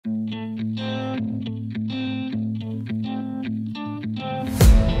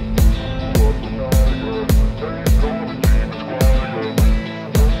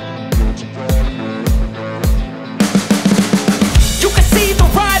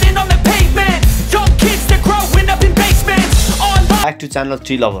to channel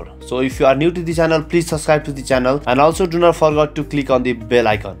Tree Lover. So if you are new to the channel, please subscribe to the channel and also do not forget to click on the bell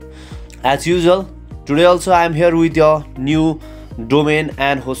icon. As usual, today also I am here with your new domain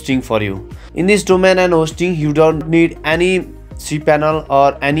and hosting for you. In this domain and hosting, you don't need any cpanel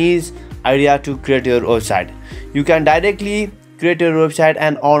or any idea to create your website. You can directly create your website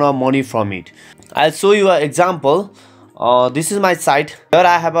and earn money from it. I'll show you an example. This is my site. Here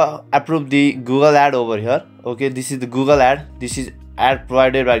I have approved the Google ad over here. Okay, this is the Google ad. This is ad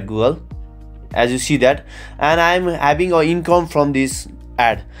provided by Google, as you see that, and I'm having an income from this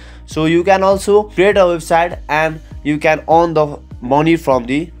ad. So you can also create a website and you can earn the money from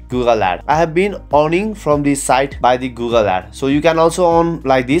the Google ad. I have been earning from this site by the Google ad. So you can also earn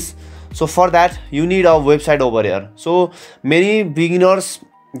like this. So for that you need a website over here. So many beginners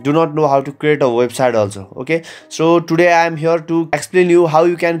do not know how to create a website also. Okay, so today I am here to explain you how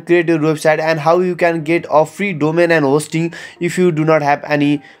you can create your website and how you can get a free domain and hosting if you do not have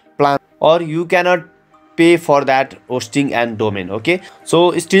any plan or you cannot pay for that hosting and domain. Okay,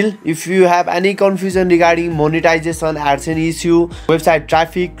 so still if you have any confusion regarding monetization, AdSense issue, website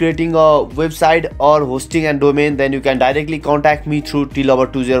traffic, creating a website or hosting and domain, then you can directly contact me through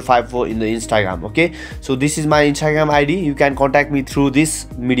treelover2054 in the Instagram. Okay, so this is my Instagram ID. You can contact me through this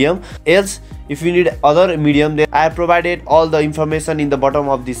medium. Else if you need other medium, then I have provided all the information in the bottom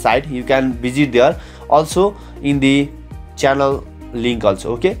of this site. You can visit there, also in the channel link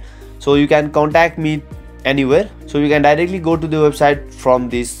also. Okay, so you can contact me anywhere. So you can directly go to the website from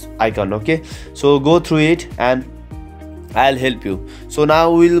this icon. Okay, so go through it and I'll help you. So now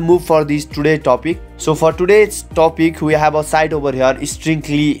we'll move for this today topic. So for today's topic we have a site over here,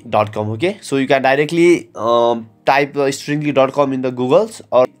 stringly.com. okay, so you can directly type stringly.com in the Googles,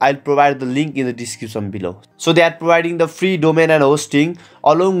 or I'll provide the link in the description below. So they are providing the free domain and hosting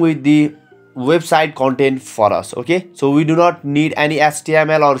along with the website content for us. Okay, so we do not need any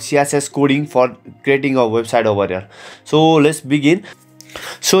HTML or CSS coding for creating a website over here. So let's begin.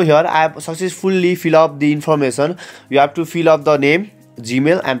 So here I have successfully fill up the information. You have to fill up the name,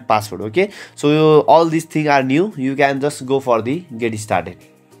 Gmail and password. Okay, so all these things are new. You can just go for the get started.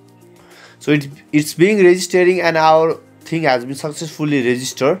 So it's being registering and our thing has been successfully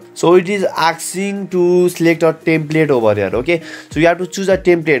registered. So it is asking to select a template over here. Okay, so you have to choose a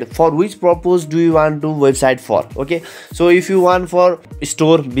template for which purpose do you want to website for. Okay, so if you want for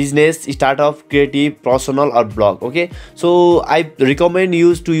store, business, startup, creative, personal or blog. Okay, so I recommend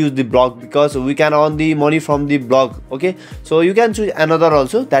you to use the blog because we can earn the money from the blog. Okay, so you can choose another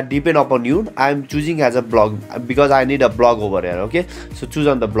also, that depend upon you. I am choosing as a blog because I need a blog over here. Okay, so choose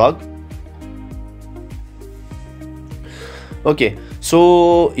on the blog. Okay,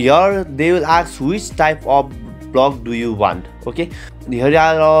 so here they will ask which type of blog do you want. Okay, here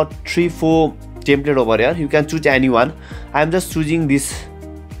are 3-4 template over here. You can choose any one. I'm just choosing this.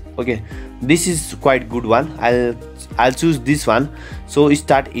 Okay, this is quite good one. I'll choose this one. So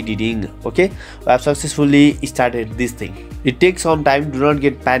start editing. Okay, I have successfully started this thing. It takes some time. Do not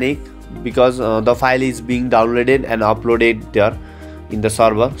get panic because the file is being downloaded and uploaded there in the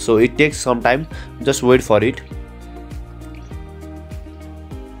server. So it takes some time. Just wait for it.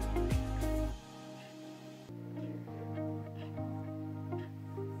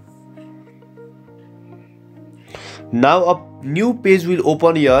 Now a new page will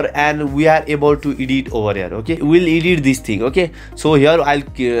open here and we are able to edit over here. Okay, we'll edit this thing. Okay, so here I'll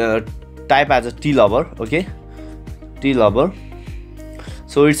type as a Tree Lover. Okay, Tree Lover.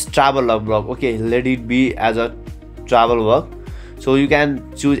 So it's travel blog. Okay, let it be as a travel blog. So you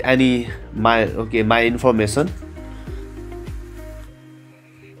can choose any my information.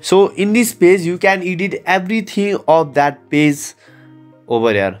 So in this page you can edit everything of that page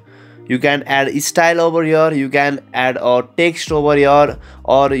over here. You can add a style over here, you can add a text over here,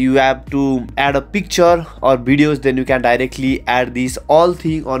 or you have to add a picture or videos, then you can directly add these all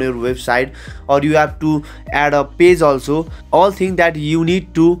thing on your website, or you have to add a page also. All thing that you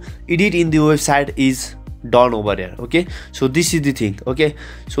need to edit in the website is done over here. Okay, so this is the thing. Okay,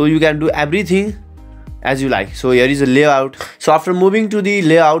 so you can do everything as you like. So here is a layout. So after moving to the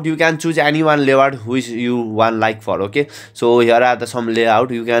layout, you can choose any one layout which you want like for. Okay, so here are some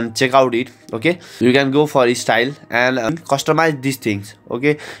layout. You can check out it. Okay, you can go for style and customize these things.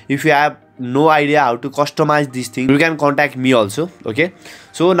 Okay, if you have no idea how to customize these things, you can contact me also. Okay,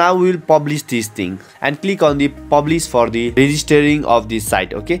 so now we will publish this thing and click on the publish for the registering of this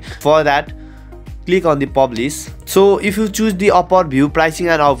site. Okay, for that click on the publish. So if you choose the upper view pricing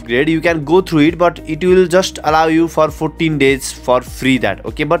and upgrade, you can go through it, but it will just allow you for 14 days for free that.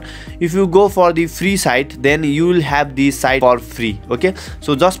 Okay, but if you go for the free site, then you will have this site for free. Okay,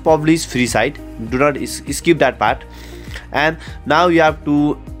 so just publish free site, do not skip that part. And now you have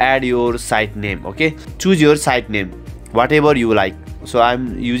to add your site name. Okay, choose your site name, whatever you like. So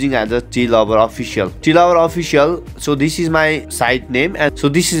I'm using as a Tea Lover Official. So this is my site name, and so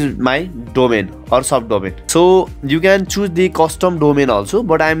this is my domain or subdomain. So you can choose the custom domain also,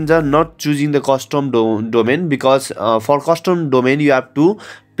 but I'm just not choosing the custom domain because for custom domain you have to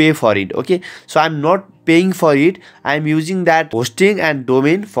pay for it. Okay, so I'm not paying for it. I'm using that hosting and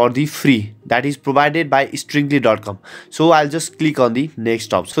domain for the free that is provided by stringly.com. So I'll just click on the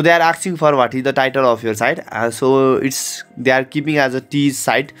next option. So they are asking for what is the title of your site, so they are keeping as a T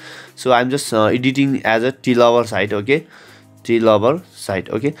site. So I'm just editing as a Tea Lover site. Okay, Tea Lover site.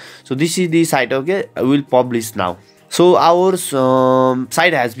 Okay, so this is the site. Okay, I will publish now. So our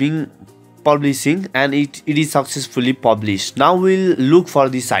site has been publishing and it is successfully published. Now we'll look for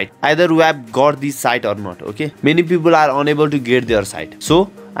the site, either we have got this site or not. Okay, many people are unable to get their site,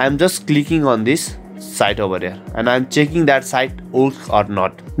 so I'm just clicking on this site over there and I'm checking that site works or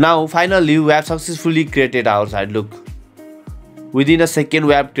not. Now finally we have successfully created our site. Look, within a second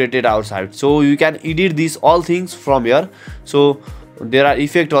we have created our site. So you can edit these all things from here. So there are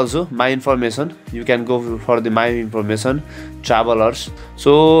effect also, my information. You can go for the my information, travelers.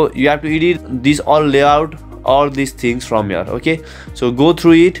 So you have to edit this all layout, all these things from here. Okay, so go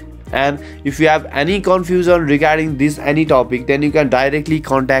through it, and if you have any confusion regarding this any topic, then you can directly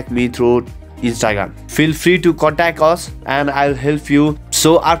contact me through Instagram. Feel free to contact us and I'll help you.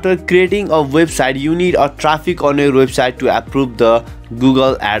 So after creating a website, you need a traffic on your website to approve the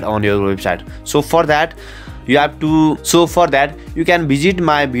Google ad on your website. So for that you have to, you can visit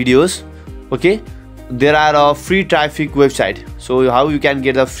my videos. Okay, there are a free traffic website. So how you can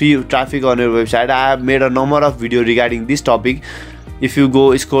get a free traffic on your website, I have made a number of videos regarding this topic. If you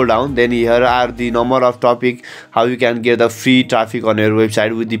go scroll down, then here are the number of topic how you can get the free traffic on your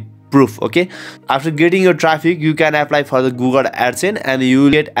website with the proof. Okay, after getting your traffic, you can apply for the Google AdSense and you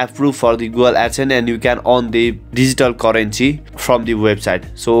will get approved for the Google AdSense, and you can earn the digital currency from the website.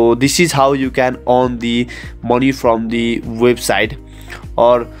 So this is how you can earn the money from the website,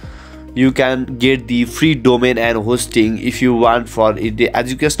 or you can get the free domain and hosting if you want for the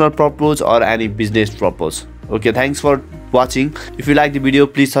educational purpose or any business purpose. Okay, thanks for watching. If you like the video,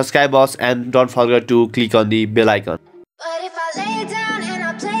 please subscribe us and don't forget to click on the bell icon. But if I lay down and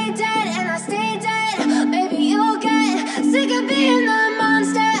I play dead and I stay dead, maybe you'll get sick of being the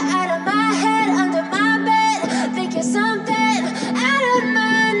monster out of my head, under my bed. Think you're something out of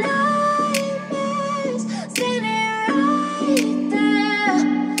my nightmares, standing right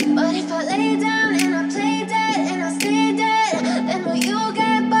there. But if I lay down and I play dead and I stay dead, then will you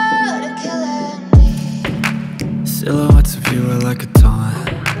get bored of killing me? Silhouettes of you are like a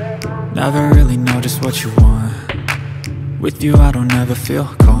taunt. Never really know just what you want. With you I don't ever feel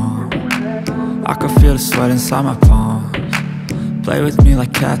calm. I can feel the sweat inside my palms. Play with me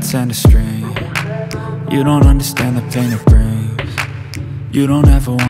like cats and a string. You don't understand the pain it brings. You don't ever want